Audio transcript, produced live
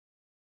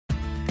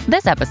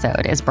This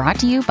episode is brought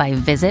to you by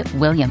Visit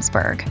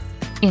Williamsburg.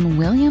 In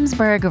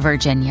Williamsburg,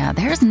 Virginia,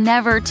 there's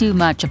never too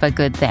much of a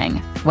good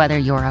thing. Whether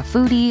you're a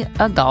foodie,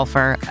 a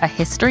golfer, a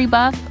history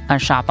buff, a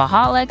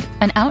shopaholic,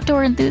 an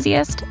outdoor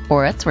enthusiast,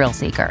 or a thrill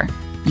seeker,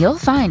 you'll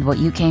find what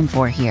you came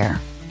for here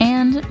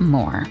and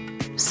more.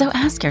 So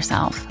ask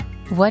yourself,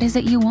 what is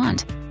it you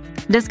want?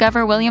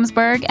 Discover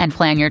Williamsburg and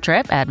plan your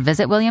trip at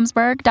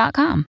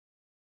visitwilliamsburg.com.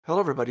 Hello,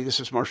 everybody.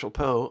 This is Marshall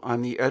Poe.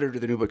 I'm the editor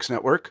of the New Books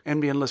Network.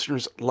 NBN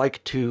listeners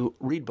like to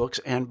read books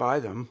and buy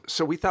them.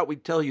 So we thought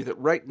we'd tell you that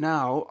right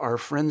now, our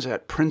friends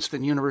at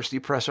Princeton University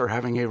Press are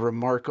having a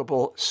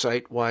remarkable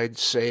site-wide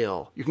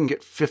sale. You can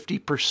get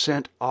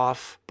 50%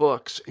 off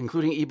books,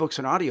 including ebooks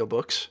and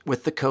audiobooks,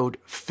 with the code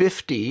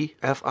 50,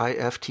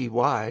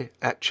 F-I-F-T-Y,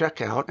 at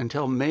checkout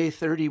until May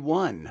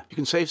 31. You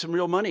can save some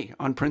real money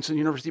on Princeton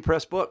University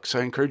Press books.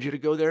 I encourage you to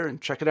go there and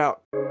check it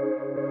out.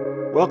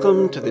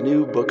 Welcome to the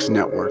New Books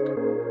Network.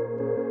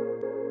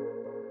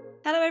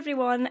 Hello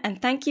everyone, and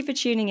thank you for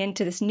tuning in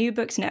to this New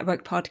Books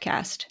Network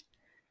podcast.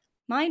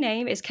 My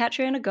name is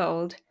Katriona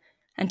Gold,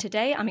 and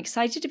today I'm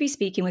excited to be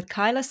speaking with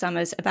Kyla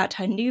Sommers about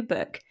her new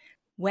book,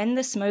 When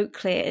the Smoke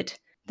Cleared,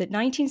 the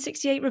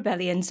 1968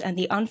 Rebellions and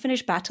the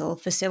Unfinished Battle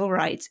for Civil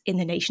Rights in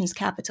the Nation's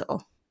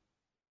Capital.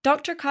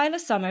 Dr. Kyla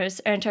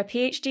Sommers earned her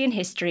PhD in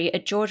history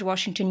at George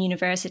Washington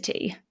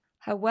University.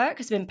 Her work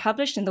has been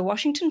published in the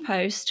Washington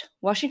Post,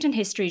 Washington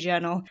History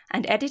Journal,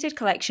 and edited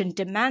collection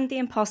Demand the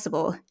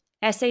Impossible,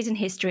 Essays in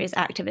History as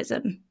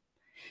Activism.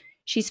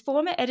 She's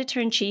former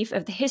editor-in-chief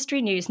of the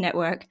History News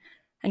Network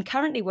and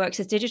currently works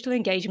as digital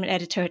engagement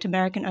editor at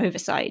American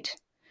Oversight.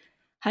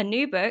 Her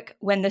new book,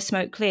 When the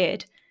Smoke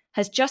Cleared,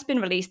 has just been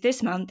released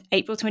this month,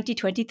 April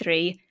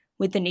 2023,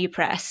 with the New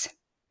Press.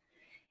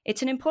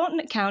 It's an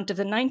important account of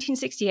the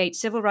 1968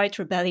 civil rights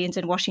rebellions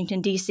in Washington,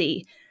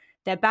 D.C.,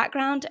 their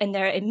background and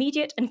their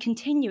immediate and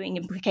continuing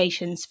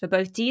implications for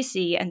both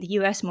D.C. and the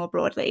U.S. more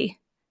broadly.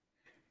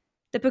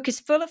 The book is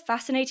full of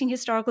fascinating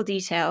historical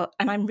detail,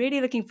 and I'm really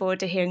looking forward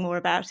to hearing more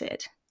about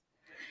it.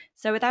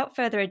 So without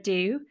further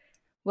ado,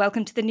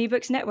 welcome to the New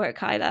Books Network,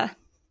 Kyla.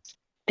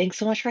 Thanks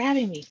so much for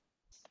having me.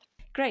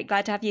 Great,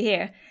 glad to have you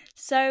here.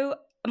 So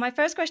my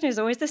first question is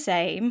always the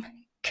same.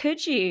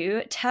 Could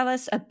you tell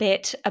us a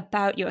bit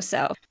about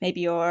yourself? Maybe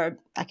your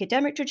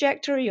academic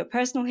trajectory, your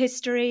personal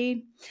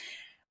history,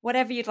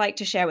 whatever you'd like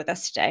to share with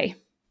us today.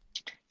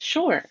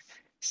 Sure.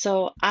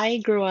 So I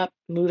grew up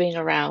moving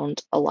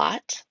around a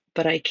lot,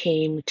 but I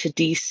came to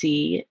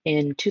DC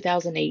in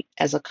 2008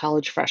 as a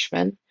college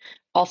freshman,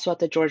 also at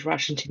the George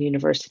Washington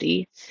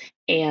University,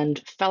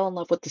 and fell in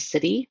love with the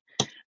city.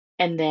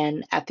 And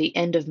then at the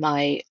end of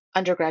my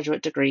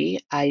undergraduate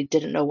degree, I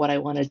didn't know what I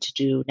wanted to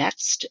do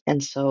next.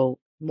 And so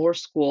more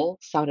school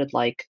sounded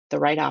like the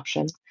right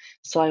option.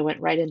 So I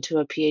went right into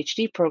a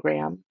PhD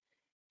program.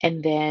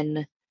 And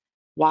then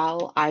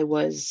while I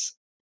was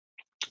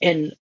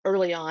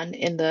early on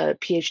in the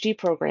PhD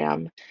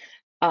program,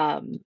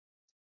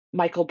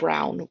 Michael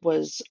Brown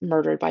was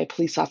murdered by a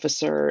police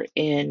officer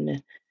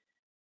in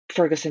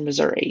Ferguson,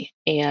 Missouri.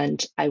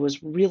 And I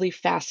was really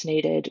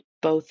fascinated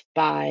both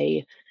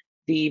by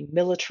the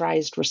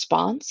militarized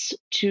response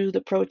to the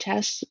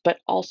protests, but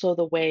also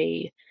the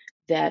way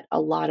that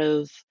a lot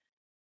of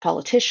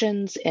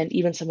politicians and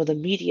even some of the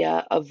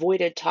media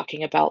avoided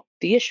talking about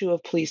the issue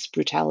of police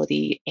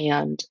brutality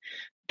and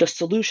the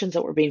solutions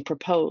that were being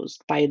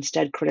proposed by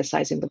instead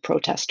criticizing the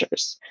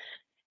protesters.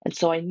 And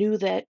so I knew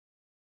that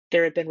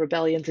there had been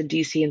rebellions in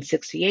DC in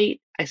 68.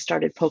 I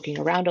started poking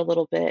around a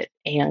little bit,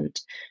 and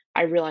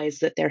I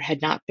realized that there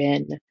had not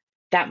been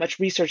that much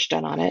research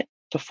done on it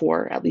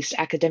before, at least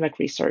academic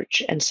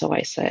research. And so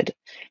I said,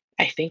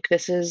 I think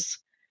this is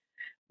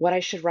what I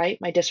should write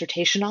my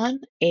dissertation on.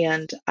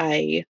 And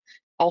I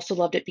also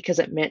loved it because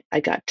it meant I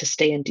got to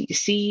stay in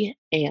DC,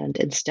 and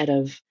instead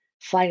of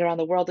flying around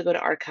the world to go to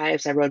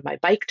archives, I rode my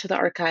bike to the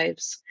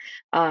archives.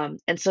 And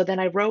so then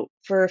I wrote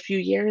for a few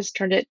years,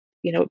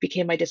 it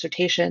became my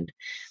dissertation.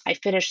 I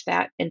finished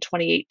that in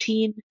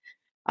 2018.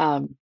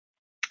 I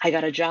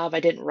got a job. I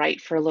didn't write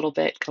for a little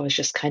bit. I was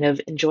just kind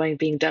of enjoying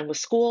being done with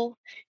school.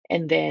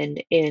 And then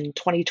in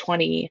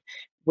 2020,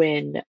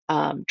 when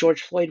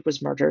George Floyd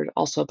was murdered,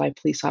 also by a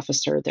police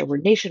officer, there were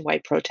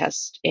nationwide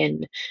protests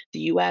in the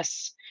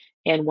US.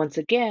 And once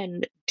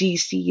again,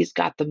 DC's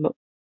got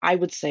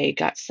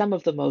got some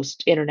of the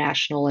most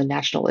international and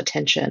national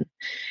attention.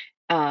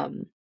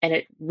 And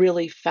it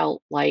really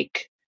felt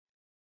like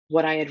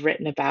what I had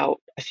written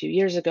about a few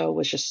years ago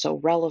was just so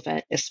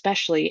relevant,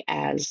 especially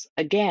as,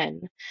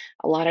 again,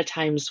 a lot of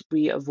times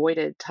we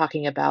avoided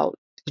talking about,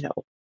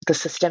 the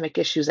systemic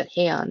issues at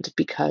hand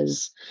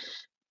because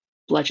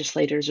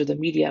legislators or the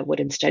media would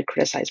instead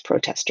criticize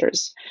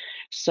protesters.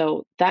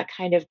 So that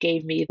kind of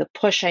gave me the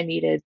push I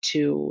needed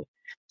to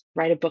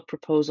write a book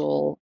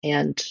proposal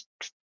and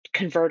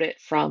convert it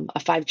from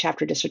a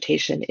 5-chapter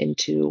dissertation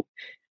into,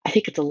 I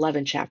think it's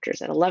 11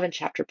 chapters, an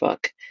 11-chapter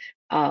book.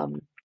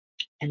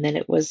 And then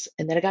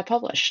it got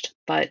published.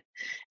 But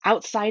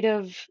outside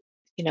of,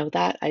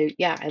 that, I've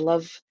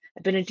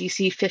been in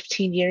DC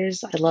 15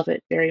 years. I love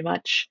it very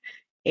much.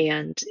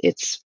 And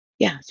it's,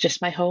 yeah, it's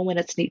just my home, and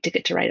it's neat to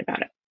get to write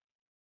about it.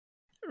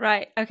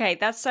 Right. Okay.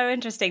 That's so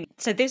interesting.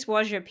 So this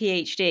was your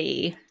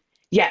PhD.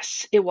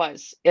 Yes, it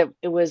was. It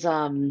was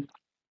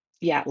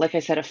yeah, like I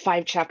said, a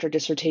 5-chapter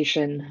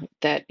dissertation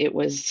that it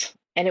was,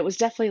 and it was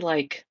definitely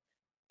like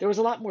there was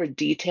a lot more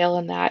detail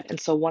in that. And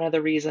so one of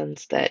the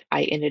reasons that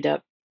I ended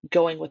up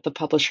going with the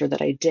publisher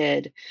that I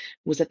did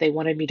was that they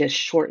wanted me to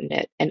shorten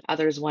it and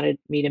others wanted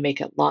me to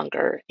make it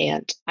longer.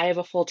 And I have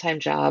a full-time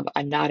job.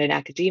 I'm not in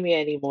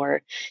academia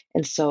anymore.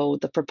 And so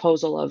the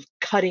proposal of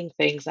cutting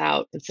things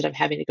out instead of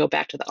having to go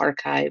back to the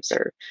archives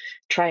or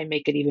try and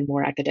make it even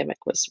more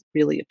academic was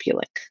really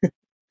appealing.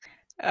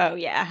 Oh,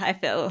 yeah, I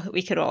feel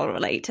we could all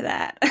relate to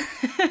that.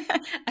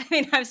 I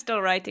mean, I'm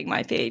still writing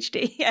my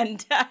PhD,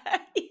 and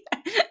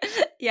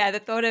yeah, the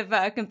thought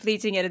of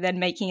completing it and then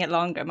making it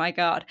longer, my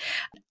God.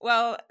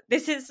 Well,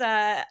 this is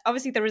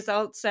obviously the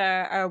results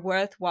are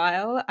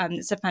worthwhile.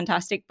 It's a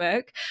fantastic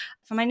book.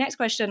 For my next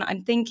question,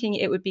 I'm thinking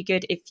it would be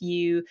good if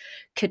you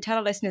could tell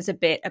our listeners a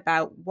bit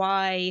about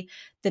why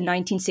the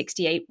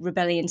 1968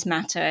 rebellions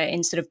matter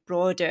in sort of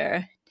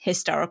broader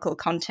historical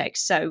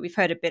context. So we've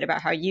heard a bit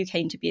about how you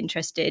came to be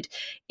interested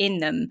in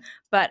them,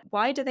 but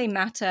why do they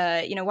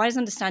matter? You know, why does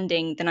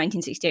understanding the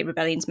 1968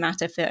 rebellions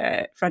matter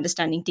for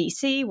understanding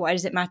DC? Why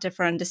does it matter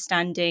for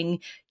understanding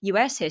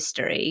US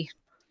history?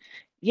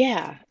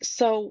 Yeah.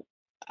 So,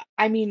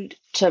 I mean,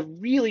 to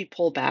really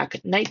pull back,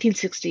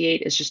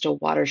 1968 is just a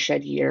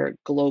watershed year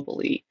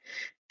globally.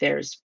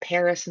 There's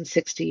Paris in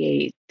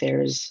 68,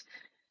 there's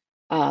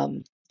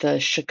the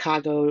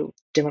Chicago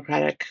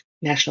Democratic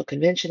National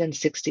Convention in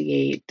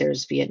 68,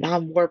 there's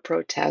Vietnam War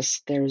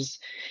protests,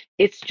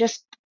 it's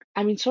just,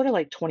 I mean, sort of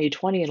like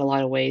 2020 in a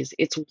lot of ways.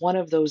 It's one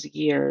of those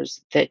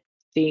years that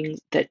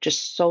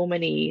just so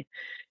many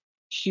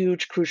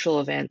huge crucial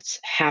events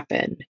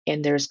happen,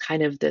 and there's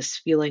kind of this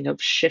feeling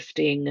of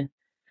shifting,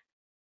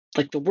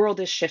 like the world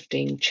is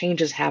shifting,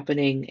 change is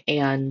happening,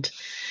 and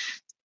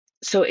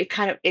so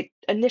it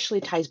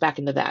initially ties back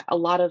into that. A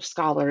lot of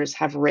scholars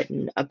have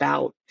written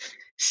about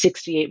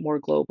 68 more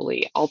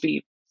globally. I'll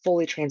be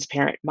fully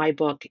transparent. My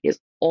book is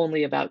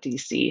only about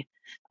DC.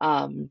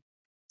 Um,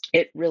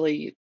 it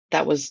really,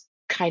 that was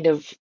kind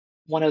of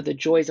one of the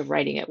joys of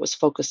writing it, was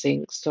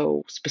focusing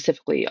so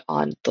specifically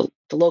on the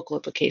local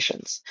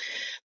implications.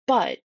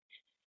 But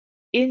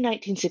in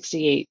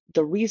 1968,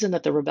 the reason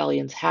that the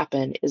rebellions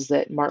happen is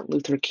that Martin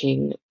Luther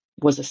King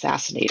was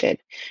assassinated,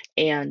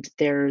 and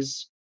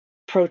there's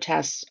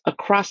protests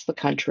across the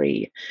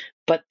country,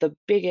 but the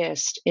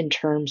biggest in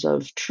terms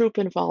of troop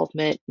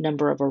involvement,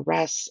 number of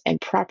arrests, and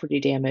property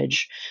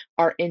damage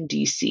are in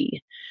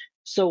DC.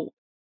 So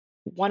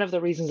one of the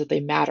reasons that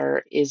they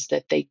matter is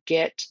that they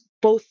get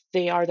both,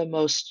 they are the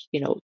most,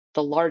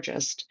 the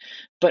largest,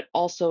 but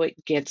also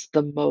it gets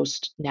the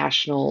most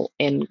national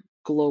and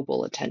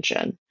global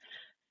attention.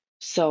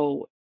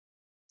 So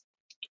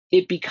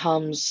it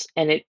becomes,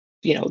 and it,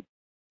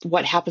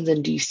 what happens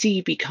in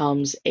DC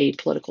becomes a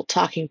political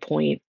talking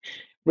point.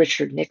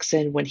 Richard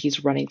Nixon, when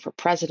he's running for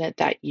president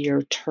that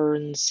year,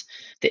 turns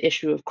the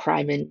issue of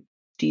crime in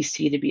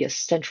DC to be a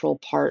central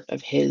part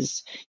of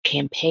his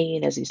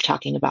campaign as he's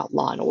talking about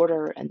law and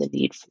order and the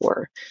need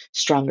for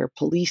stronger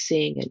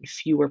policing and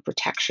fewer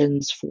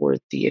protections for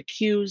the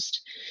accused.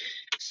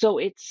 So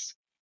it's,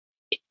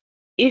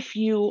 if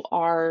you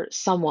are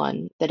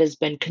someone that has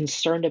been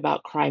concerned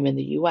about crime in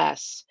the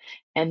US,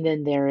 and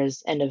then there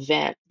is an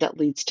event that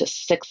leads to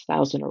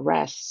 6,000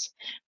 arrests,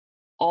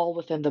 all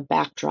within the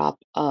backdrop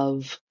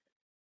of,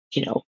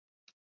 you know,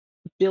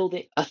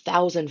 building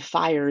 1,000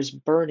 fires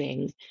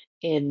burning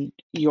in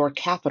your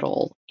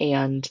capital,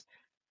 and,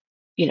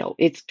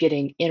 it's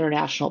getting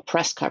international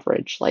press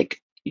coverage,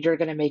 like you're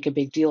going to make a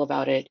big deal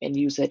about it and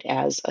use it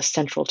as a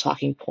central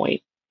talking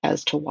point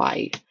as to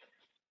why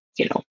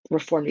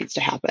reform needs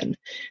to happen.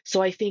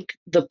 So I think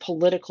the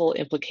political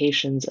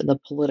implications and the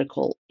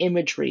political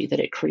imagery that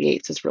it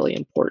creates is really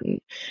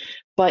important.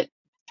 But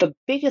the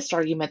biggest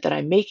argument that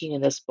I'm making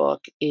in this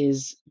book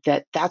is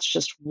that that's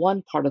just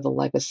one part of the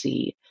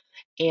legacy.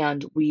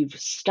 And we've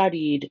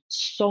studied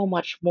so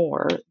much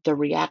more the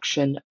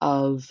reaction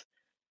of,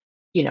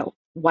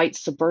 white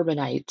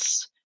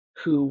suburbanites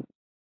who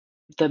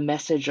the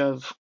message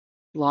of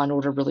law and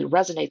order really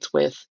resonates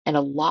with, and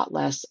a lot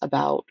less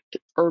about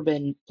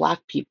urban Black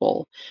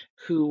people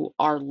who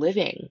are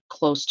living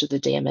close to the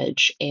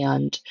damage,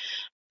 and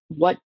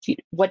what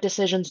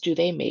decisions do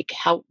they make?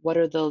 What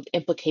are the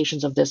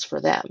implications of this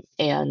for them?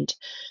 And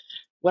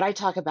what I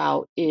talk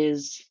about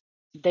is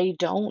they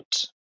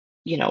don't,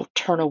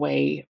 turn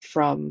away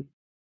from,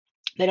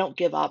 they don't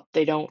give up,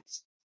 they don't,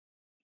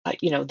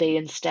 they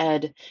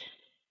instead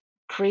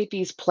create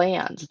these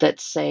plans that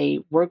say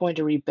we're going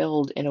to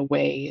rebuild in a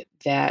way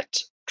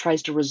that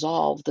tries to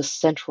resolve the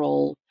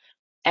central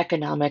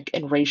economic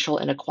and racial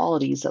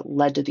inequalities that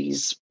led to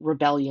these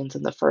rebellions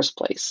in the first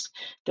place.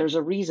 There's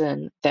a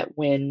reason that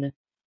when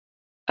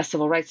a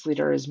civil rights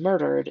leader is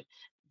murdered,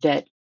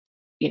 that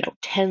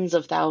tens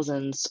of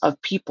thousands of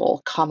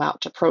people come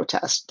out to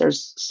protest.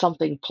 There's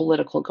something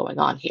political going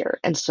on here,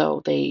 and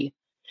so they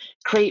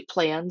create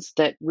plans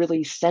that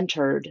really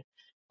centered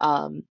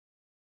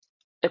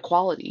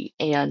equality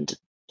and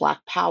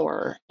Black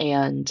power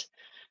and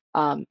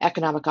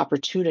economic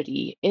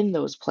opportunity in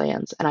those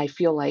plans. And I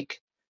feel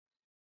like,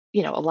 a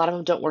lot of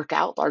them don't work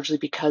out largely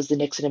because the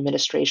Nixon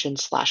administration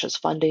slashes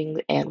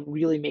funding and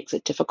really makes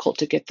it difficult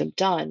to get them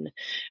done.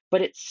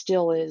 But it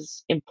still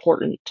is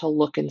important to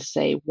look and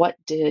say, what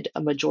did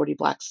a majority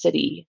Black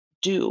city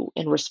do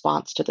in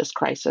response to this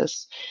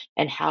crisis?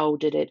 And how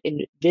did it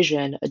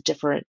envision a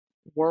different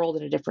world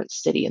and a different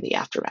city in the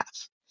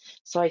aftermath?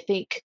 So I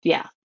think,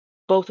 yeah,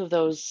 both of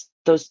those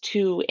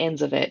two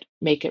ends of it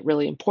make it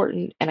really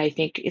important. And I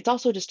think it's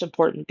also just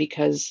important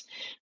because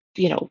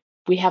you know,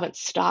 we haven't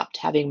stopped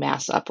having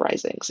mass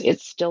uprisings. It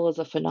still is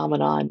a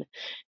phenomenon.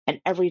 And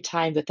every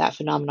time that that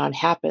phenomenon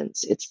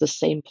happens, it's the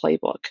same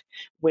playbook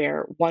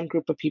where one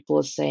group of people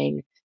is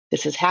saying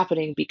this is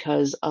happening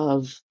because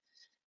of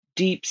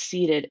deep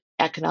seated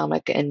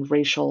economic and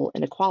racial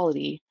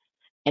inequality.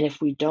 And if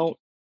we don't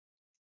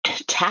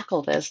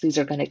tackle this, these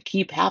are going to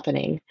keep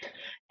happening.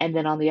 And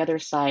then on the other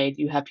side,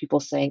 you have people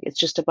saying it's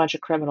just a bunch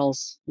of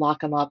criminals,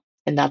 lock them up,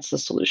 and that's the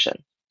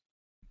solution.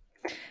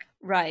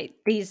 Right.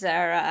 These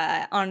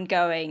are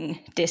ongoing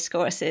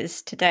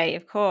discourses today,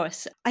 of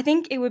course. I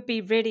think it would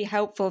be really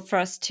helpful for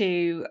us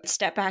to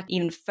step back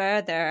even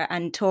further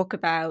and talk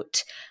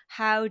about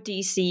how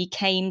DC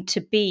came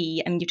to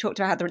be. And you talked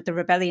about how the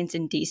rebellions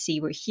in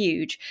DC were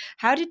huge.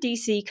 How did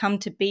DC come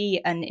to be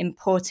an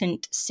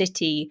important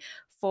city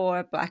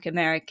for Black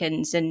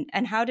Americans? And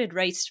how did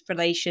race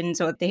relations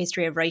or the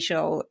history of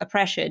racial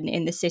oppression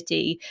in the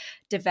city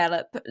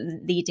develop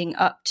leading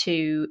up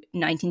to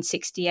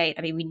 1968?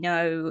 I mean, we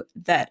know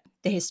that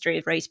the history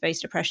of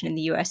race-based oppression in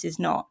the US is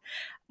not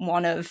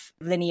one of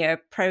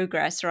linear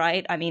progress,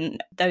 right? I mean,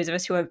 those of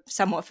us who are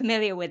somewhat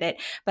familiar with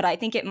it, but I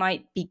think it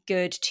might be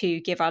good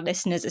to give our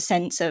listeners a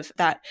sense of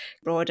that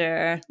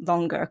broader,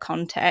 longer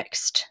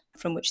context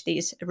from which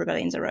these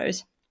rebellions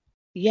arose.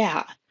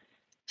 Yeah.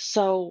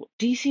 So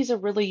DC is a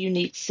really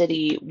unique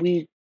city.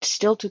 We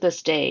still to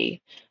this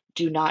day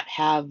do not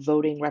have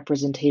voting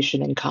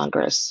representation in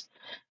Congress.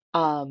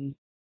 Um,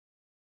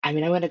 I'm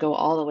going to go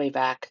all the way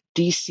back.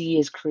 DC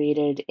is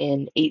created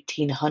in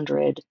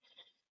 1800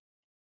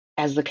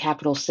 as the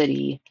capital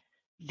city.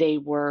 There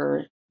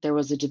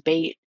was a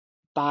debate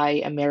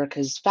by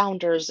America's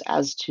founders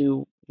as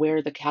to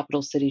where the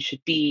capital city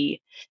should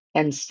be,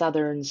 and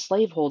Southern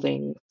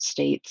slaveholding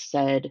states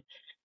said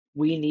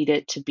we need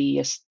it to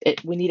be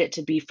we need it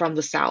to be from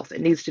the South.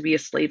 It needs to be a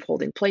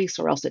slaveholding place,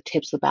 or else it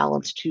tips the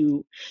balance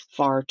too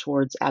far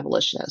towards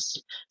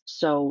abolitionists.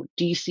 So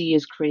DC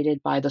is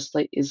created by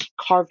is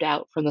carved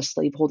out from the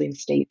slaveholding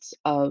states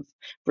of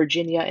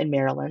Virginia and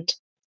Maryland,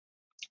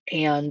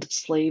 and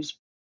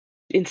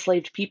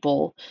enslaved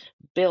people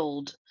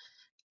build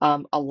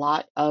a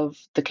lot of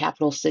the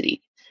capital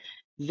city.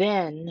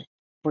 Then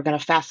we're going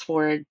to fast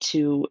forward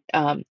to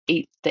the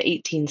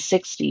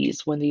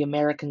 1860s when the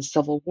American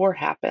Civil War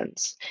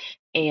happens.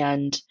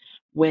 And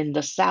when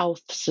the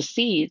South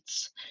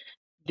secedes,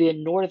 the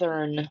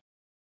Northern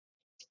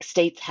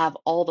states have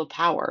all the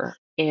power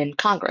in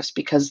Congress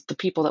because the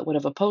people that would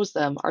have opposed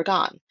them are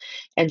gone.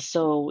 And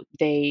so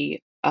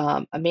they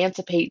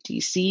emancipate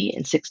DC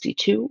in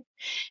 62.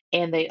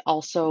 And they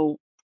also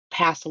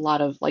pass a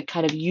lot of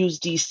kind of use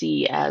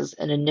DC as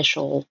an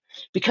initial,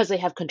 because they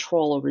have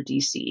control over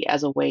DC,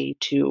 as a way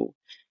to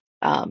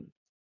um,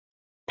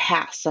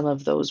 pass some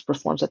of those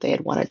reforms that they had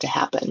wanted to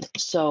happen.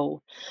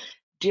 So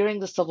during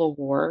the Civil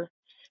War,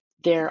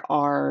 there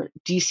are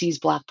DC's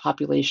Black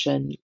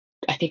population,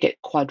 I think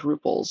it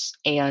quadruples,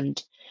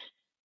 and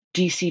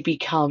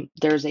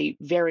there's a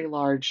very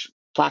large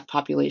Black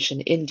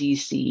population in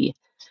DC,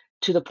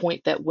 to the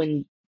point that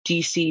when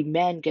DC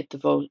men get the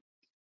vote,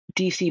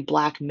 DC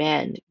Black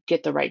men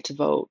get the right to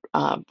vote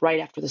right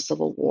after the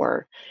Civil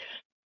War.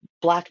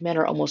 Black men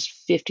are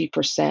almost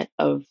 50%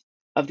 of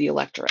the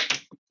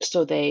electorate.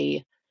 So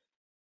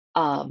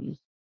um,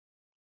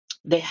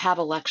 they have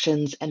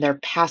elections and they're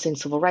passing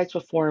civil rights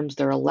reforms.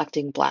 They're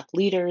electing Black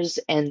leaders,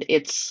 and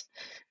it's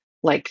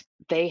like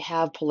they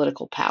have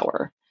political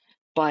power.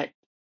 But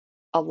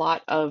a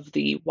lot of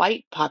the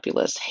white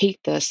populace hate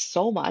this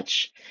so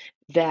much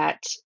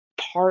that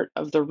part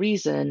of the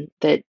reason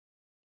that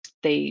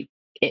they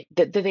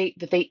that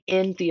they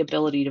end the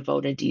ability to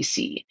vote in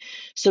DC.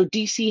 So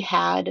they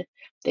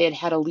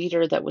had a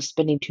leader that was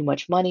spending too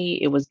much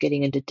money. It was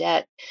getting into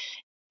debt.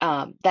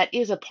 That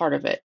is a part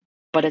of it,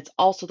 but it's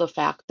also the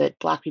fact that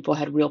Black people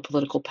had real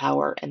political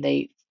power,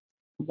 and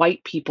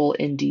white people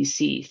in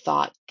DC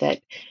thought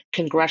that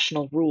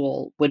congressional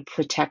rule would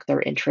protect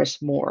their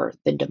interests more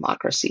than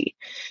democracy.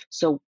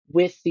 So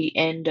with the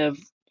end of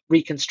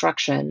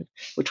Reconstruction,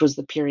 which was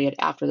the period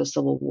after the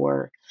Civil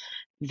War,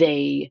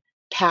 they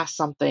pass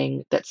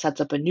something that sets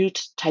up a new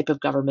type of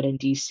government in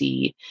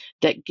DC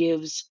that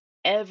gives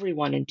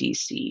everyone in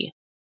DC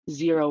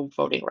zero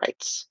voting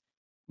rights.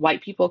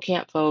 White people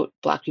can't vote,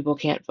 Black people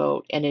can't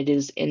vote, and it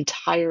is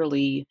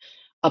entirely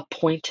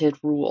appointed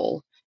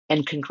rule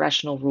and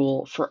congressional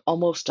rule for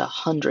almost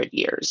 100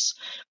 years.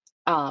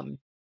 And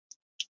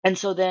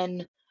so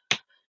then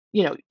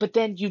but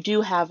then you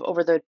do have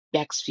over the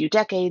next few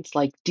decades,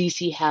 like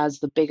DC has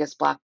the biggest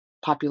Black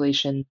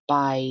population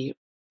by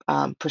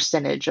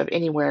percentage of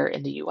anywhere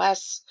in the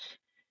US.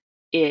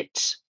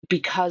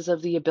 Because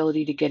of the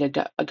ability to get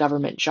a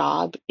government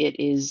job,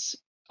 it's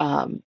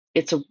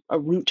a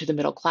route to the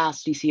middle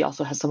class. DC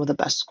also has some of the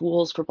best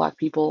schools for Black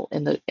people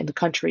in the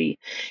country,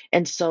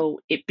 and so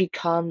it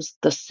becomes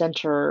the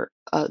center,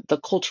 the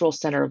cultural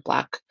center of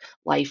Black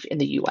life in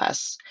the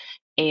U.S.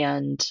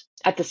 And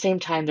at the same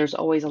time, there's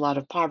always a lot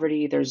of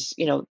poverty. There's,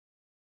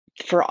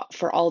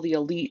 for all the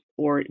elite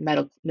or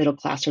middle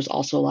class, there's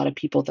also a lot of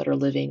people that are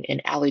living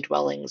in alley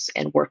dwellings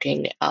and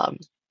working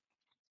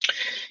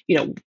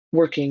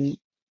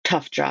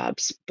tough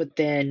jobs. But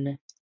then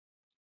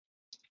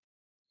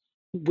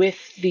with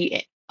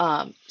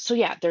so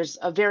yeah, there's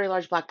a very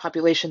large Black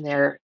population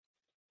there.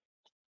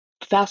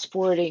 Fast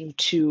forwarding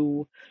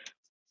to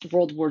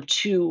World War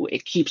II,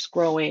 it keeps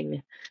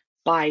growing.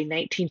 By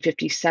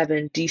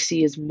 1957,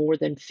 DC is more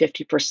than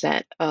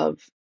 50% of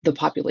the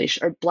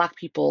population, or Black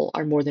people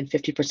are more than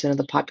 50% of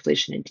the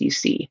population in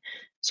DC.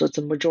 So it's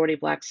a majority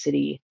Black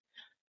city.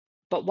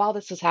 But while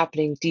this is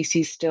happening,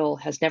 DC still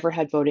has never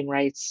had voting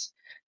rights.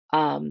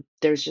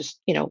 There's just,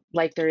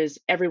 like there is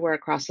everywhere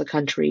across the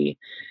country,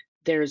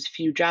 there's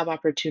few job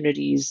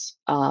opportunities,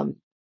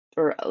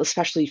 or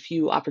especially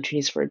few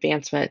opportunities for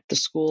advancement. The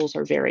schools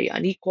are very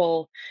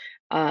unequal.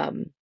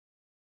 Um,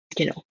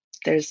 you know,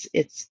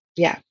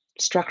 yeah,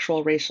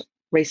 structural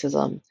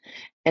racism.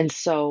 And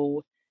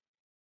so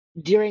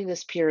during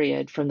this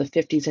period from the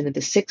 50s into the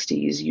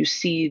 60s, you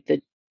see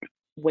the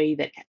way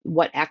that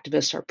what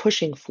activists are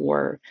pushing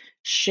for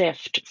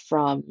shift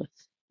from,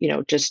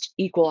 just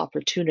equal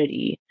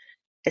opportunity,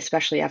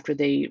 especially after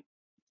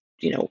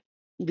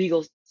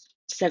legal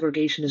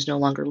segregation is no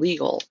longer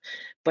legal,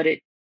 but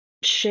it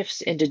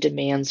shifts into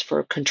demands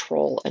for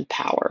control and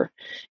power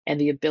and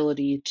the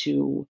ability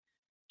to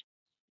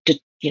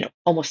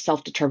almost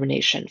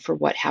self-determination for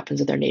what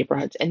happens in their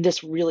neighborhoods. And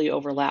this really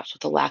overlaps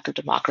with the lack of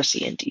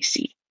democracy in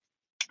DC.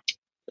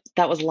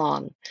 That was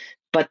long,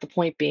 but the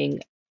point being,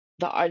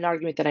 an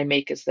argument that I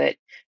make is that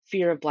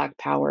fear of Black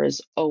power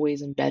is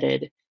always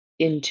embedded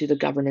into the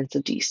governance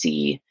of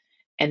DC,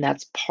 and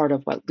that's part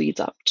of what leads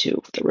up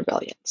to the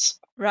rebellions.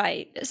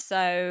 Right.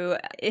 So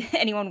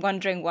anyone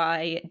wondering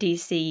why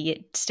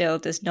DC still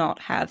does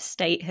not have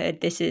statehood,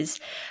 this is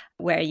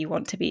where you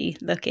want to be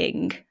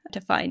looking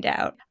to find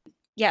out.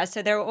 Yeah,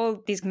 so there are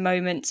all these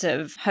moments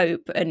of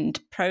hope and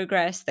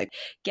progress that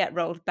get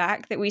rolled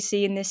back that we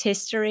see in this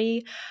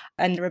history,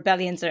 and the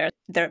rebellions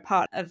they're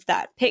part of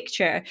that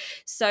picture.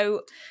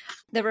 So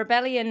the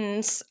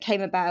rebellions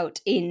came about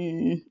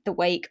in the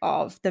wake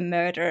of the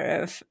murder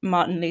of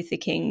Martin Luther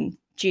King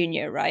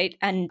Jr., right?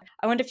 And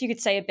I wonder if you could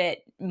say a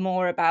bit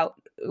more about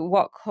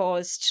what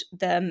caused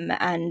them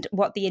and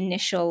what the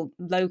initial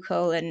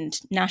local and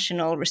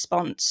national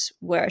response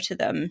were to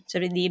them,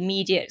 sort of in the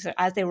immediate,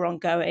 as they were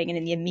ongoing and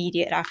in the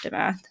immediate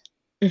aftermath.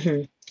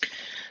 Mm-hmm.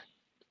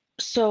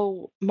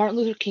 So Martin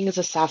Luther King is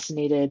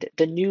assassinated.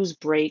 The news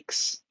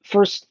breaks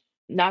first,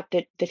 not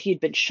that he had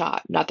been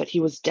shot, not that he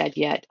was dead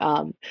yet,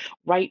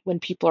 right when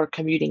people are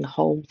commuting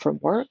home from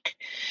work.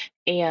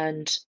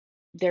 And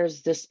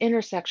there's this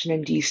intersection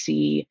in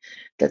DC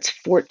that's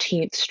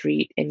 14th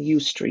Street and U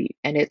Street,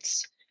 and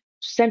it's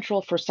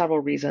central for several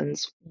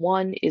reasons.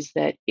 One is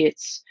that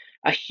it's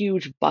a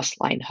huge bus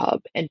line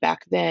hub, and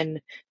back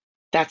then,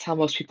 that's how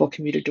most people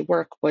commuted to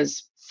work,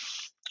 was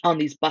on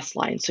these bus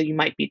lines. So you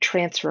might be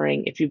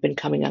transferring if you've been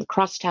coming on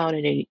crosstown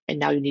and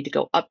now you need to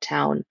go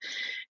uptown.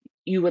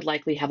 You would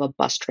likely have a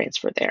bus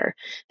transfer there.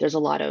 There's a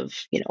lot of,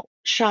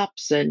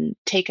 shops and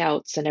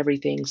takeouts and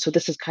everything. So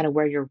this is kind of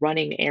where you're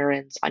running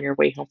errands on your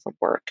way home from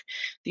work.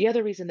 The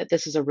other reason that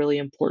this is a really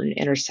important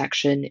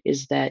intersection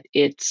is that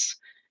it's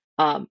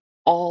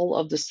all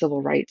of the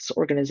civil rights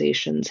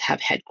organizations have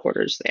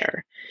headquarters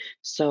there.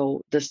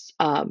 So this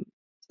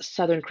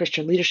Southern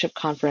Christian Leadership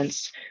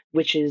Conference,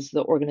 which is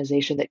the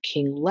organization that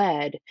King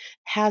led,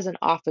 has an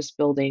office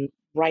building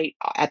right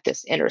at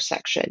this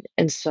intersection.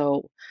 And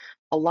so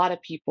a lot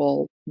of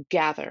people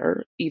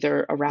gather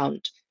either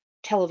around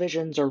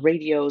televisions or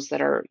radios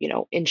that are,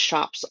 in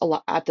shops a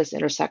lot at this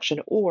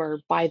intersection or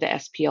by the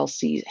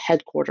SPLC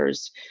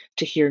headquarters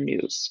to hear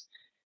news.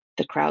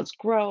 The crowds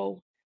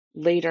grow.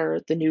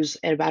 Later, the news,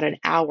 in about an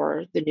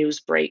hour, the news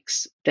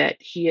breaks that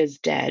he is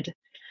dead.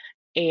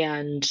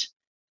 And,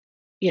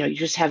 you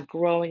just have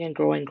growing and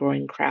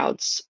growing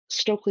crowds.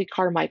 Stokely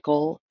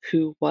Carmichael,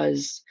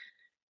 who's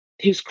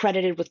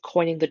credited with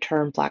coining the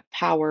term Black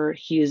Power.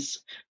 He is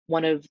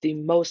one of the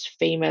most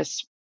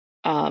famous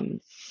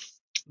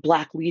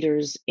Black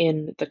leaders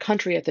in the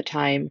country at the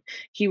time.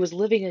 He was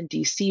living in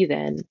DC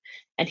then,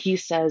 and he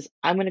says,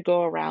 I'm going to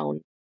go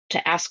around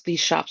to ask these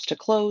shops to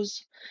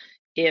close.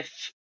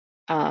 If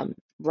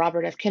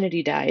Robert F.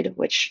 Kennedy died,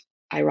 which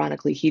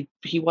ironically he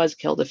was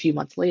killed a few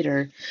months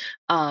later,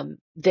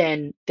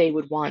 then they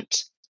would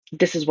want,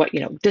 this is what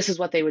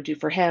they would do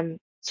for him.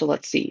 So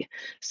let's see.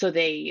 So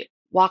they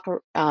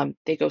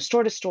they go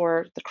store to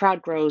store. The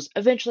crowd grows.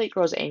 Eventually, it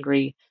grows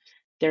angry.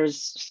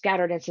 there's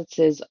scattered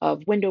instances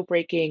of window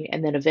breaking,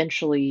 and then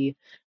eventually,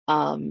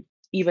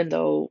 even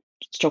though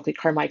Stokely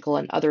Carmichael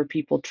and other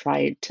people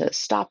tried to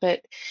stop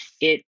it,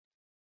 it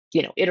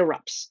it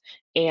erupts,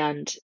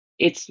 and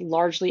it's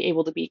largely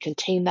able to be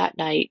contained that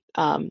night.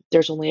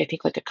 There's only, I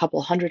think, like a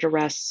couple hundred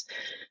arrests,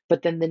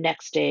 but then the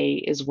next day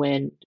is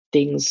when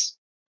things,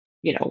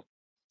 you know,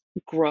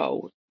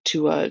 grow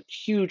to a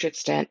huge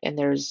extent, and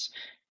there's,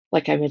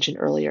 like I mentioned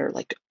earlier,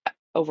 like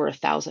over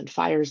 1,000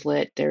 fires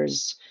lit.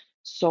 There's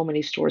so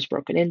many stores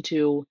broken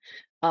into.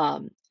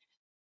 Um,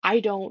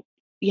 I don't,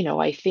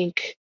 I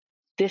think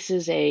this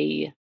is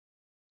a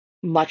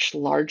much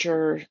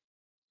larger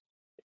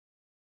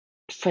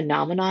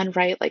phenomenon,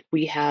 right? Like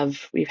we've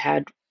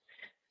had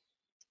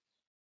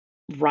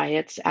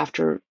riots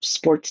after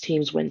sports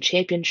teams win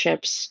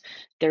championships.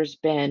 There's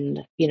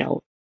been,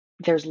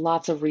 there's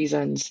lots of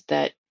reasons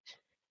that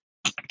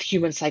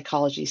human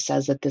psychology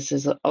says that this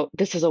is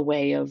a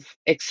way of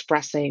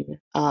expressing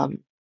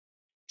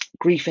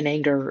grief and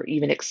anger, or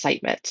even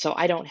excitement. So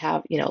I don't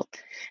have,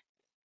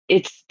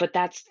 but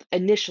that's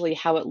initially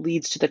how it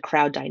leads to the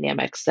crowd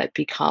dynamics that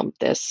become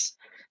this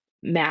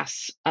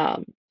mass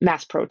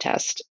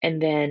protest.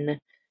 And then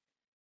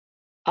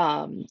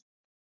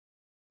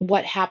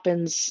what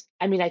happens,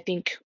 I mean, I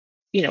think,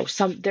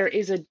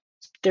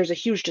 there's a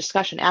huge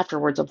discussion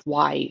afterwards of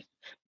why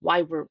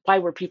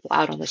were people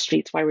out on the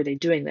streets? Why were they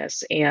doing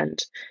this? And,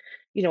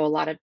 a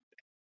lot of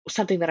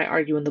something that I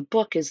argue in the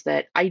book is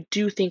that I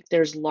do think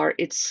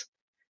it's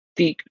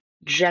the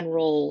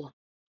general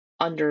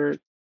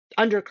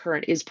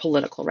undercurrent is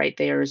political, right?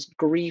 There's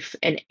grief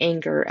and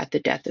anger at the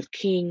death of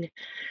King.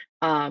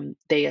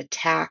 They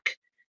attack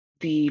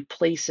the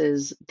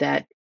places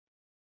that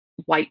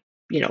white,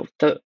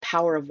 the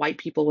power of white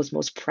people was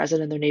most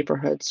present in their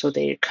neighborhoods. So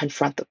they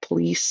confront the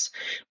police,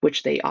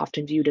 which they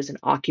often viewed as an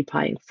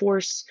occupying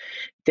force.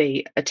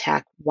 They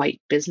attack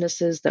white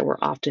businesses that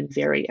were often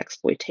very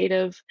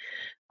exploitative.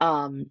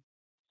 And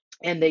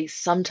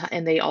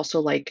they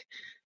also like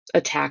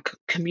attack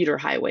commuter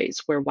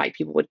highways where white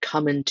people would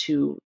come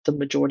into the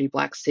majority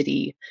Black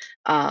city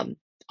on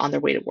their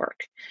way to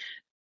work.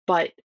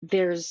 But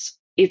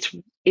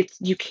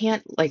you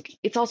can't, like,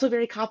 it's also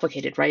very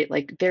complicated, right?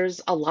 Like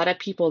there's a lot of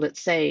people that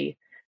say,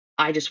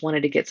 I just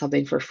wanted to get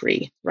something for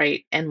free,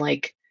 right? And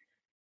like,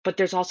 but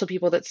there's also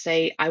people that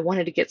say, I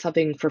wanted to get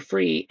something for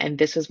free, and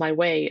this is my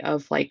way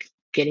of like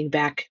getting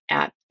back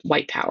at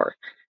white power.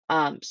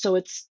 So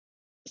it's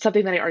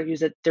something that I argue is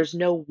that there's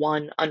no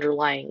one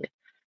underlying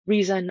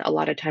reason. A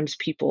lot of times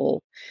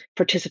people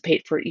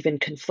participate for even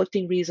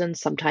conflicting reasons.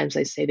 Sometimes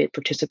they say they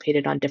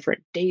participated on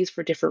different days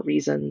for different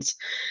reasons,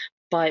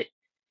 but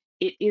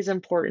it is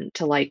important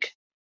to like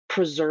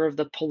preserve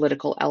the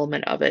political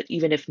element of it,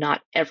 even if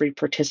not every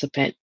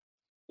participant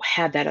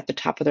had that at the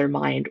top of their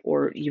mind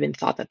or even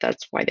thought that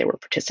that's why they were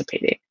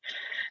participating.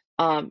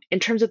 In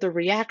terms of the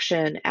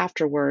reaction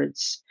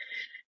afterwards,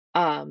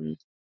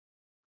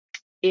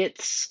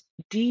 it's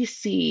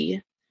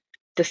DC,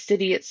 the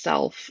city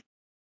itself,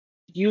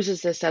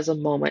 uses this as a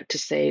moment to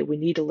say we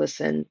need to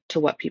listen to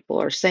what people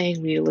are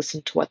saying. We need to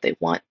listen to what they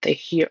want. They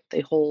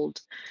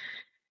hold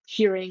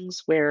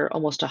hearings where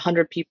almost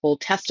 100 people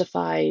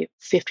testify,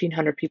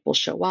 1,500 people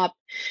show up,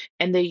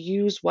 and they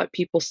use what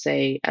people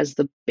say as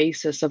the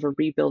basis of a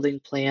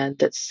rebuilding plan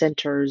that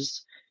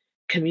centers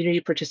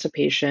community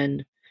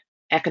participation,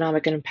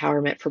 economic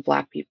empowerment for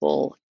Black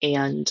people,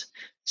 and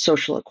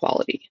social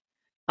equality.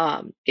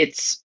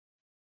 It's,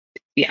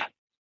 yeah,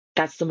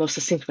 that's the most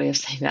succinct way of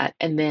saying that.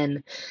 And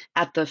then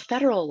at the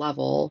federal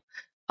level,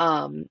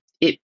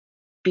 it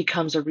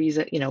becomes a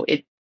reason,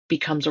 it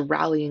becomes a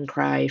rallying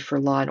cry for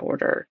law and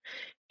order.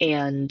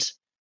 And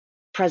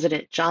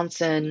President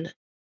Johnson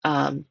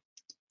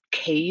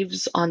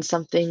caves on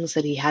some things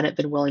that he hadn't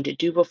been willing to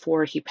do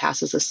before. He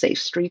passes a Safe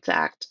Streets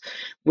Act,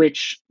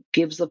 which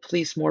gives the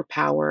police more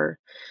power.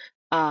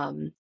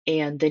 And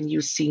then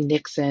you see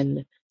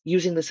Nixon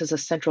using this as a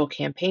central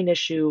campaign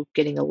issue,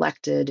 getting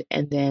elected,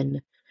 and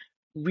then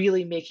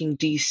really making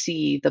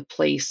DC the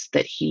place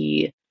that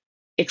he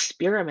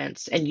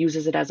experiments and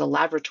uses it as a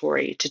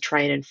laboratory to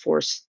try and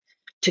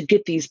to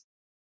get these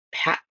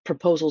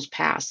proposals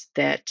passed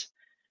that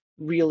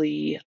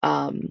really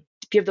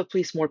give the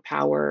police more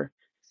power,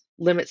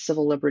 limit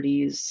civil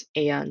liberties,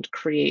 and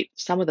create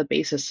some of the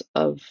basis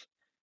of,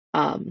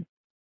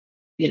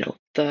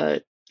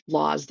 the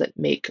laws that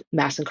make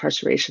mass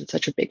incarceration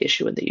such a big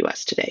issue in the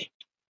U.S. today.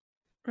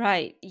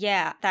 Right.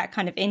 Yeah, that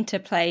kind of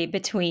interplay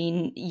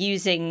between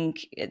using,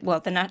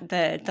 well,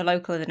 the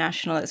local and the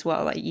national as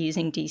well, like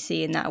using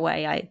DC in that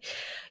way.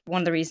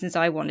 One of the reasons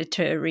I wanted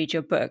to read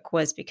your book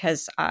was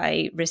because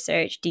I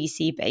researched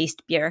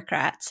DC-based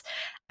bureaucrats,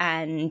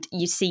 and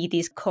you see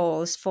these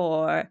calls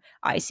for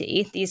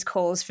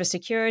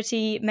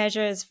security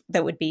measures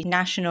that would be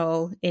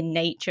national in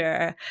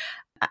nature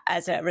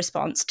as a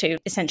response to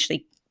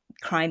essentially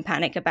crime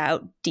panic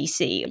about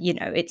DC.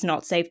 It's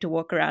not safe to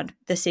walk around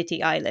the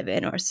city I live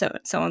in, or so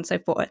on and so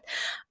forth.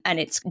 And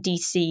it's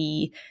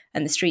DC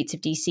and the streets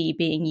of DC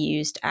being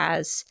used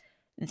as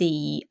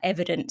the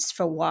evidence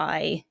for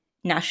why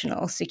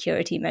national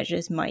security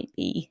measures might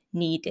be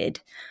needed,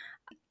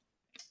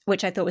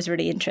 which I thought was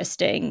really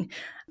interesting.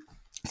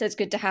 So it's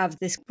good to have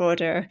this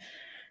broader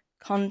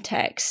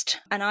context.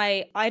 And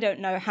I don't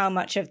know how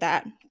much of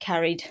that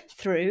carried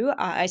through.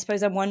 I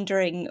suppose I'm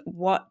wondering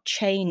what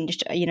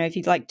changed, if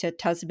you'd like to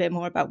tell us a bit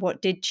more about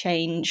what did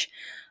change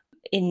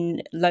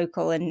in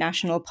local and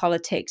national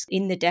politics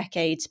in the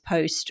decades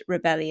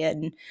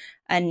post-rebellion,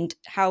 and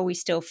how are we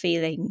still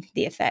feeling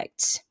the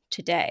effects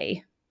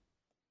today?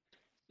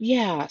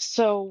 Yeah.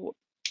 So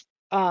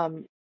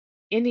um,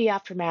 in the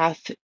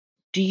aftermath,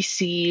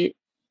 DC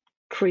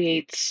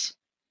creates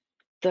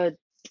the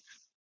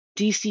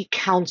DC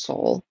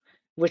Council,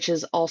 which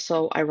is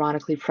also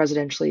ironically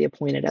presidentially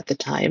appointed at the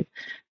time,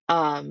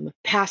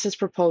 passes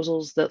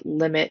proposals that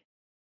limit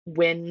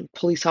when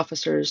police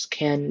officers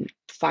can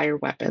fire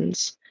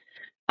weapons.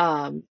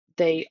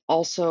 They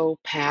also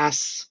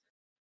pass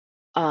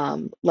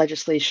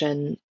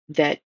legislation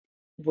that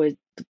would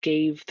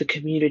gave the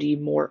community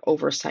more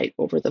oversight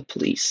over the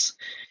police.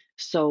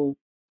 So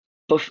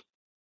bef-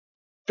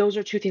 those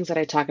are two things that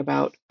I talk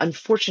about.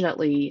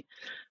 Unfortunately,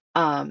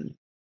 um,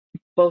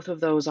 both of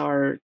those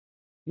are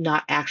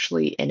not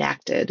actually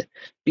enacted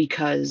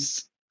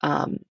because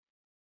of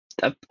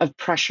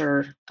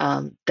pressure,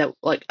 that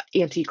like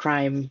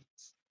anti-crime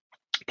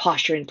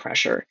posturing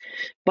pressure.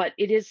 But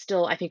it is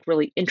still, I think,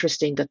 really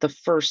interesting that the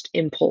first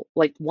impulse,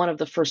 like one of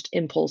the first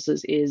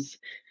impulses, is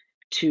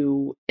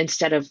to,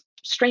 instead of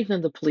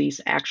strengthen the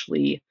police,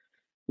 actually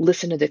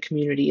listen to the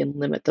community and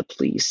limit the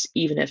police,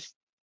 even if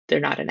they're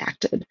not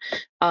enacted.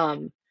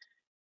 Um,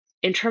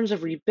 in terms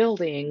of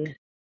rebuilding,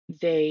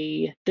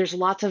 there's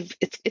lots of,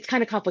 it's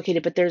kind of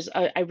complicated, but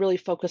I really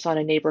focus on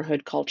a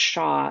neighborhood called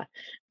Shaw,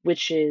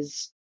 which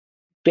has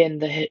been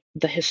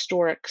the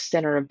historic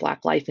center of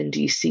Black life in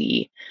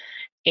DC.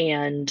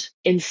 And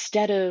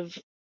instead of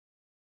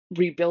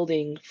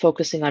rebuilding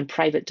focusing on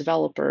private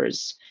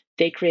developers,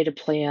 they create a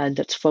plan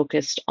that's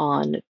focused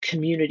on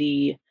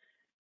community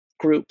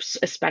groups,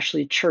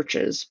 especially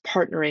churches,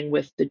 partnering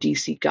with the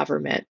DC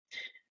government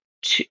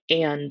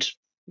and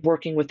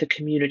working with the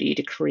community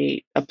to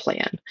create a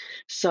plan.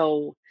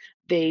 So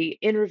they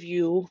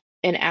interview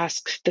and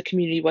ask the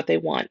community what they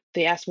want.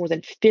 They ask more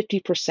than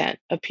 50%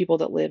 of people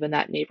that live in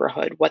that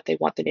neighborhood what they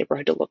want the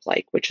neighborhood to look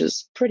like, which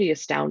is pretty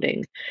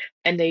astounding.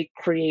 And they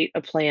create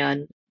a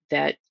plan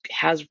that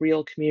has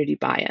real community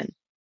buy-in.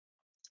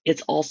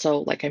 It's also,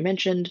 like I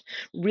mentioned,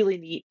 really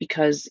neat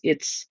because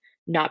it's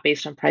not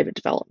based on private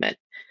development.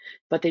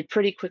 But they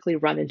pretty quickly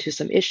run into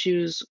some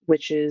issues,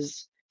 which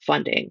is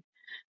funding.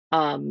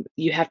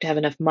 You have to have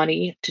enough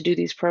money to do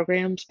these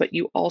programs, but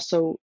you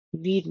also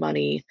need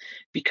money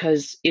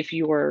because if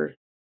you are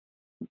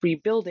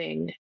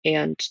rebuilding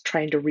and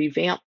trying to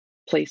revamp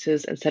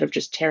places instead of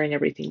just tearing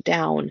everything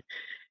down,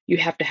 you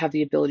have to have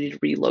the ability to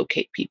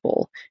relocate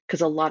people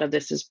because a lot of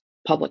this is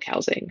public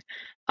housing.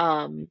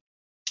 Um,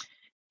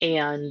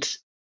 and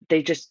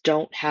they just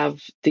don't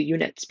have the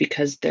units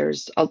because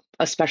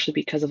especially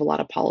because of a lot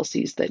of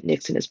policies that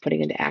Nixon is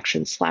putting into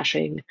action,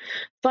 slashing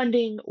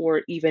funding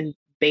or even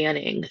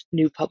banning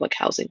new public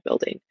housing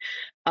building.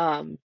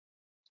 Um,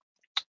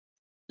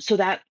 so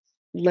that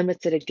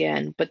limits it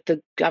again, but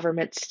the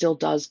government still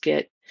does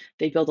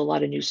they build a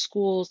lot of new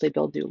schools, they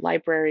build new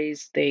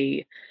libraries,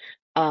 they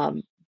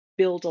um,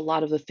 build a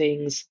lot of the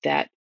things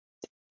that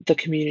the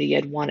community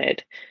had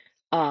wanted.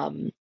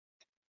 Um,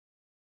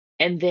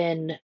 and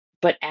then,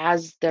 but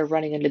as they're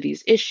running into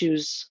these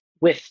issues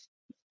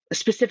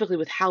specifically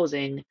with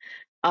housing,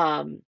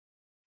 um,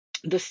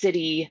 the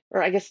city,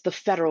 or I guess the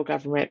federal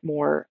government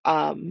more,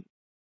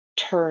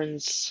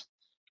 turns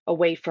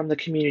away from the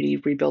community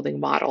rebuilding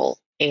model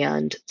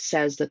and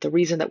says that the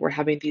reason that we're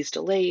having these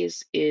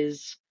delays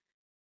is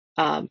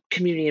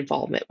community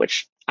involvement,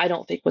 which I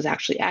don't think was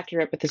actually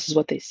accurate, but this is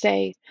what they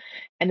say.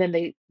 And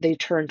then they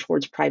turn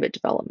towards private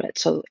development.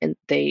 So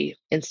they,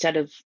 instead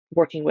of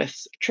working with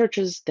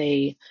churches,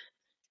 they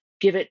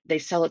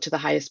sell it to the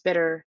highest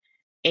bidder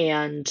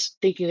and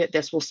thinking that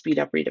this will speed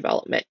up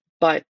redevelopment.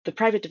 But the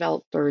private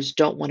developers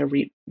don't want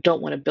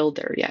to build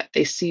there yet.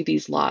 They see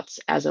these lots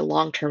as a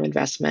long-term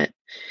investment,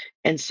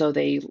 and so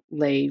they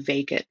lay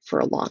vacant for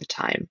a long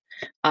time.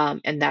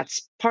 And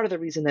that's part of the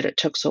reason that it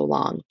took so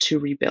long to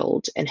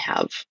rebuild and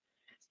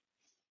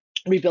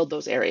rebuild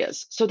those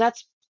areas. So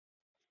that's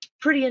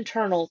pretty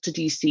internal to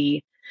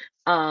DC.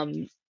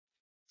 Um,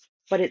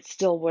 but it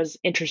still was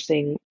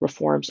interesting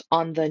reforms.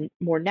 On the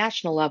more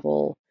national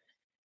level,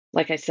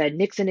 like I said,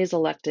 Nixon is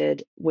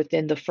elected.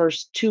 Within the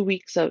first 2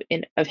 weeks of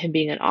him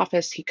being in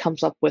office, he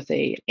comes up with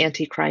a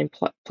anti-crime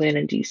plan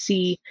in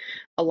D.C.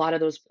 A lot of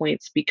those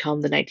points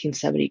become the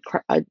 1970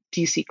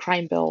 D.C.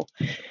 crime bill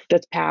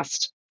that's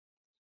passed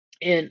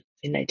in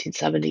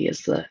 1970,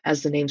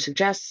 as the name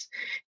suggests,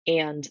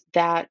 and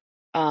that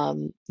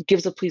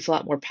gives the police a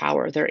lot more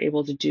power. They're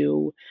able to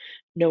do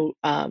no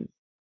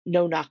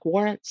no knock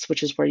warrants,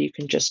 which is where you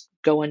can just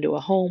go into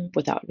a home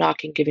without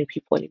knocking, giving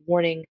people any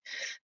warning.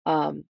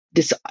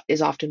 This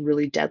is often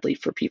really deadly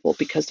for people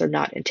because they're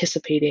not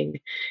anticipating,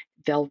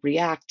 they'll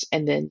react,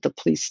 and then the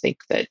police think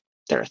that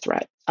they're a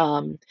threat.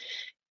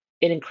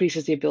 It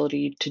increases the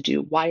ability to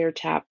do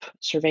wiretap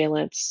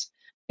surveillance.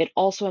 It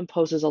also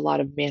imposes a lot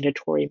of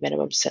mandatory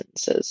minimum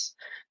sentences,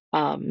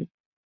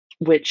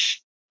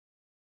 which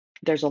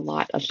there's a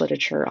lot of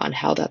literature on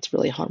how that's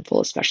really harmful,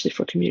 especially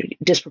for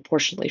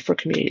disproportionately for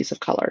communities of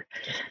color.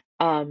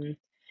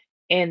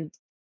 And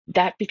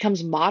that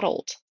becomes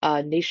modeled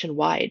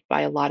nationwide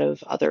by a lot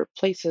of other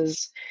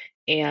places.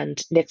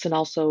 And Nixon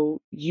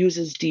also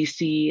uses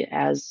DC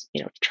as,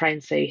 to try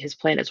and say his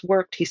plan has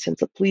worked. He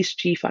sends a police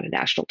chief on a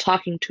national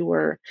talking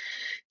tour,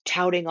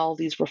 touting all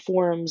these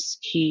reforms.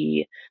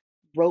 He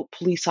wrote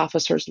police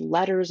officers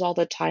letters all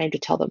the time to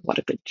tell them what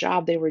a good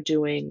job they were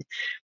doing.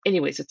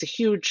 Anyways, it's a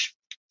huge,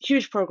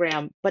 huge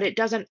program, but it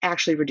doesn't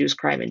actually reduce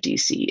crime in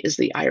DC, is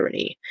the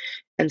irony.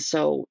 And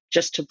so,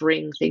 just to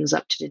bring things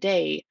up to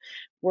today,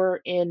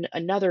 we're in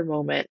another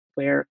moment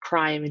where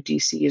crime in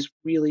DC is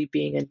really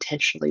being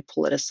intentionally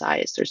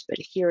politicized. There's been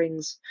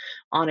hearings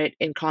on it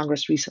in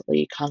Congress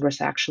recently.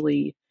 Congress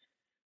actually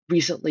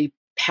recently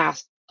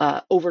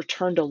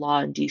overturned a law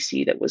in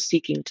DC that was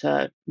seeking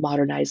to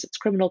modernize its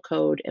criminal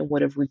code and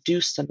would have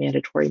reduced some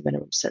mandatory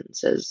minimum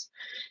sentences.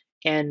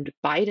 And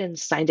Biden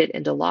signed it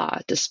into law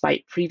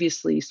despite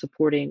previously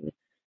supporting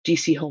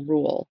DC home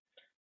rule.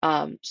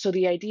 So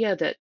the idea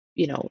that,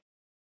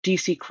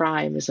 DC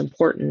crime is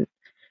important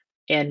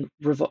and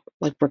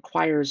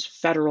requires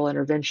federal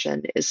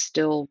intervention is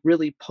still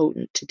really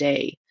potent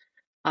today.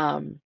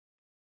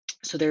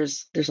 So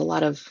there's a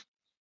lot of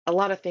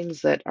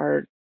things that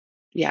are,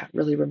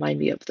 really remind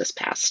me of this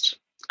past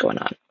going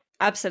on.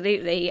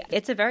 Absolutely.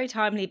 It's a very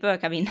timely book.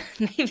 I mean,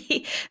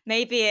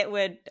 maybe it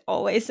would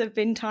always have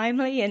been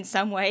timely in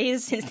some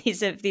ways, since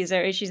these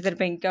are issues that have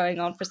been going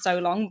on for so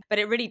long. But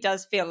it really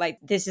does feel like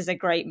this is a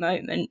great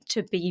moment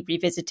to be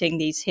revisiting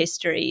these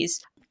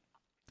histories.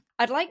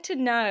 I'd like to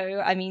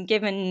know, I mean,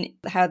 given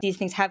how these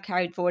things have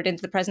carried forward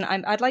into the present,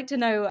 I'd like to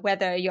know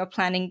whether you're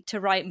planning to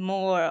write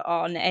more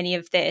on any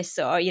of this,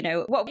 or,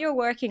 what you're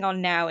working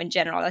on now in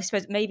general. I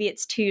suppose maybe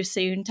it's too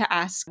soon to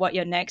ask what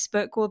your next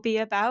book will be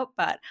about,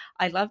 but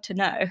I'd love to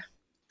know.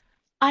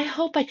 I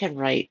hope I can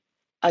write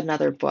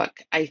another book.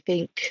 I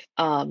think,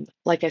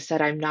 like I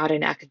said, I'm not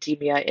in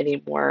academia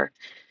anymore.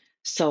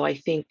 So I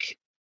think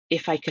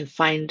if I can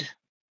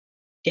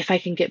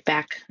get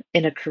back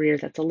in a career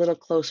that's a little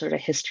closer to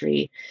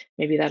history,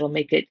 maybe that'll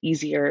make it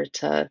easier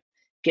to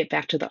get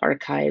back to the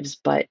archives.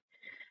 But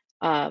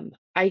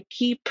I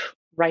keep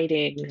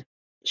writing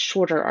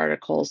shorter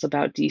articles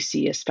about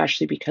DC,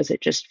 especially because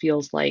it just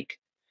feels like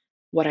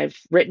what I've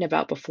written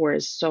about before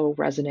is so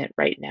resonant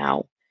right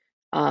now.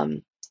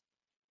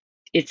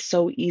 It's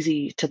so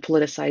easy to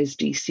politicize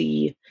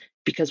DC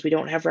because we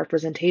don't have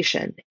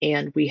representation,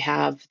 and we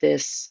have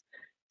this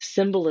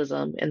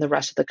symbolism in the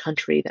rest of the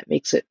country that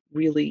makes it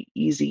really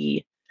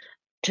easy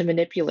to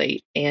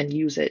manipulate and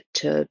use it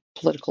to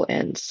political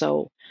ends.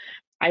 So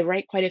I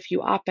write quite a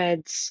few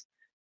op-eds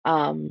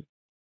and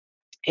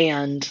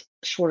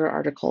shorter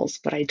articles,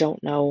 but I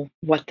don't know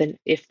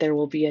if there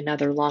will be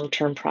another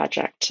long-term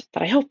project.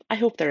 But I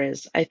hope there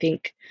is. I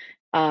think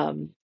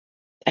the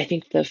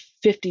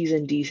 50s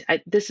in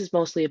DC, this is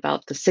mostly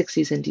about the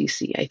 60s in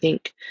DC. I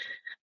think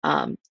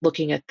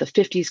looking at the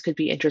 50s could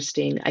be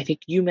interesting. I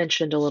think you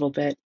mentioned a little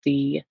bit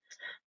the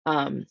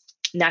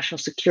national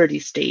security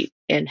state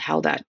and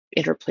how that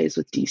interplays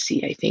with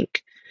DC. I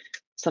think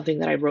something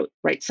that I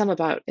write some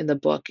about in the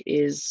book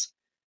is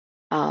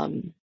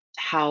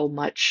how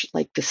much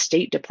the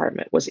State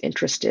Department was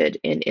interested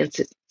in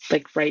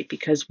right,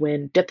 because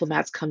when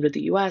diplomats come to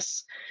the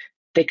US,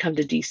 they come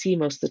to DC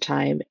most of the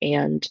time,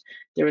 and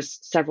there was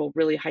several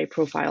really high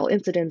profile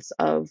incidents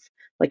of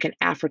an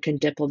African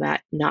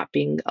diplomat not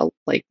being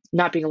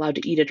allowed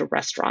to eat at a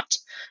restaurant,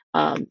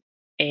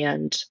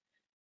 and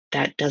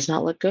that does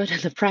not look good in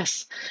the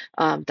press.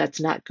 That's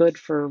not good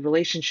for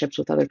relationships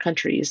with other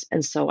countries.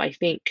 And so I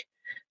think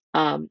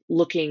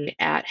looking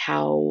at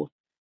how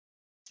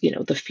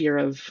the fear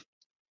of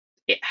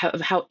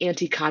how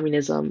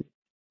anti-communism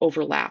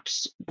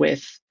overlaps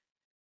with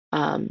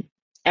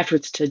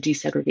efforts to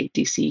desegregate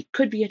DC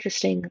could be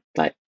interesting,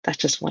 but that's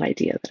just one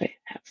idea that I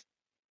have.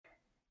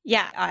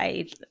 Yeah,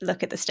 I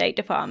look at the State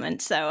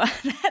Department, so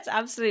that's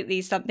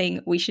absolutely something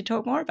we should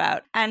talk more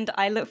about. And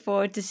I look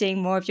forward to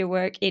seeing more of your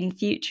work in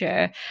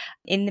future.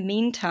 In the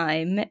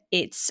meantime,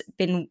 it's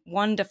been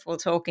wonderful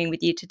talking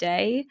with you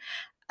today.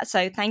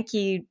 So thank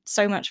you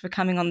so much for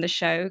coming on the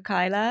show,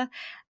 Kyla.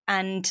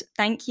 And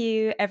thank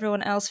you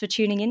everyone else for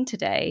tuning in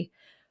today.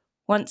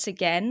 Once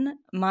again,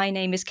 my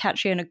name is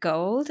Katriona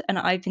Gold, and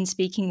I've been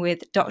speaking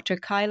with Dr.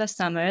 Kyla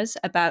Sommers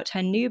about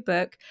her new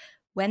book,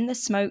 When the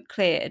Smoke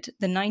Cleared,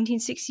 the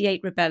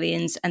 1968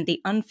 Rebellions and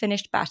the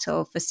Unfinished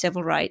Battle for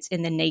Civil Rights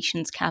in the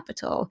Nation's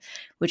Capital,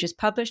 which was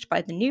published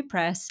by the New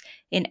Press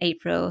in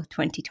April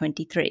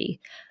 2023.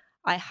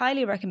 I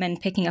highly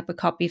recommend picking up a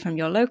copy from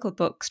your local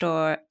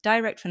bookstore,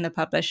 direct from the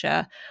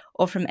publisher,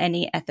 or from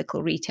any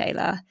ethical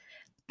retailer.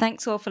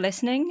 Thanks all for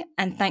listening,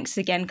 and thanks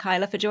again,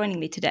 Kyla, for joining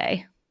me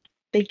today.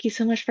 Thank you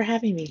so much for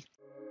having me.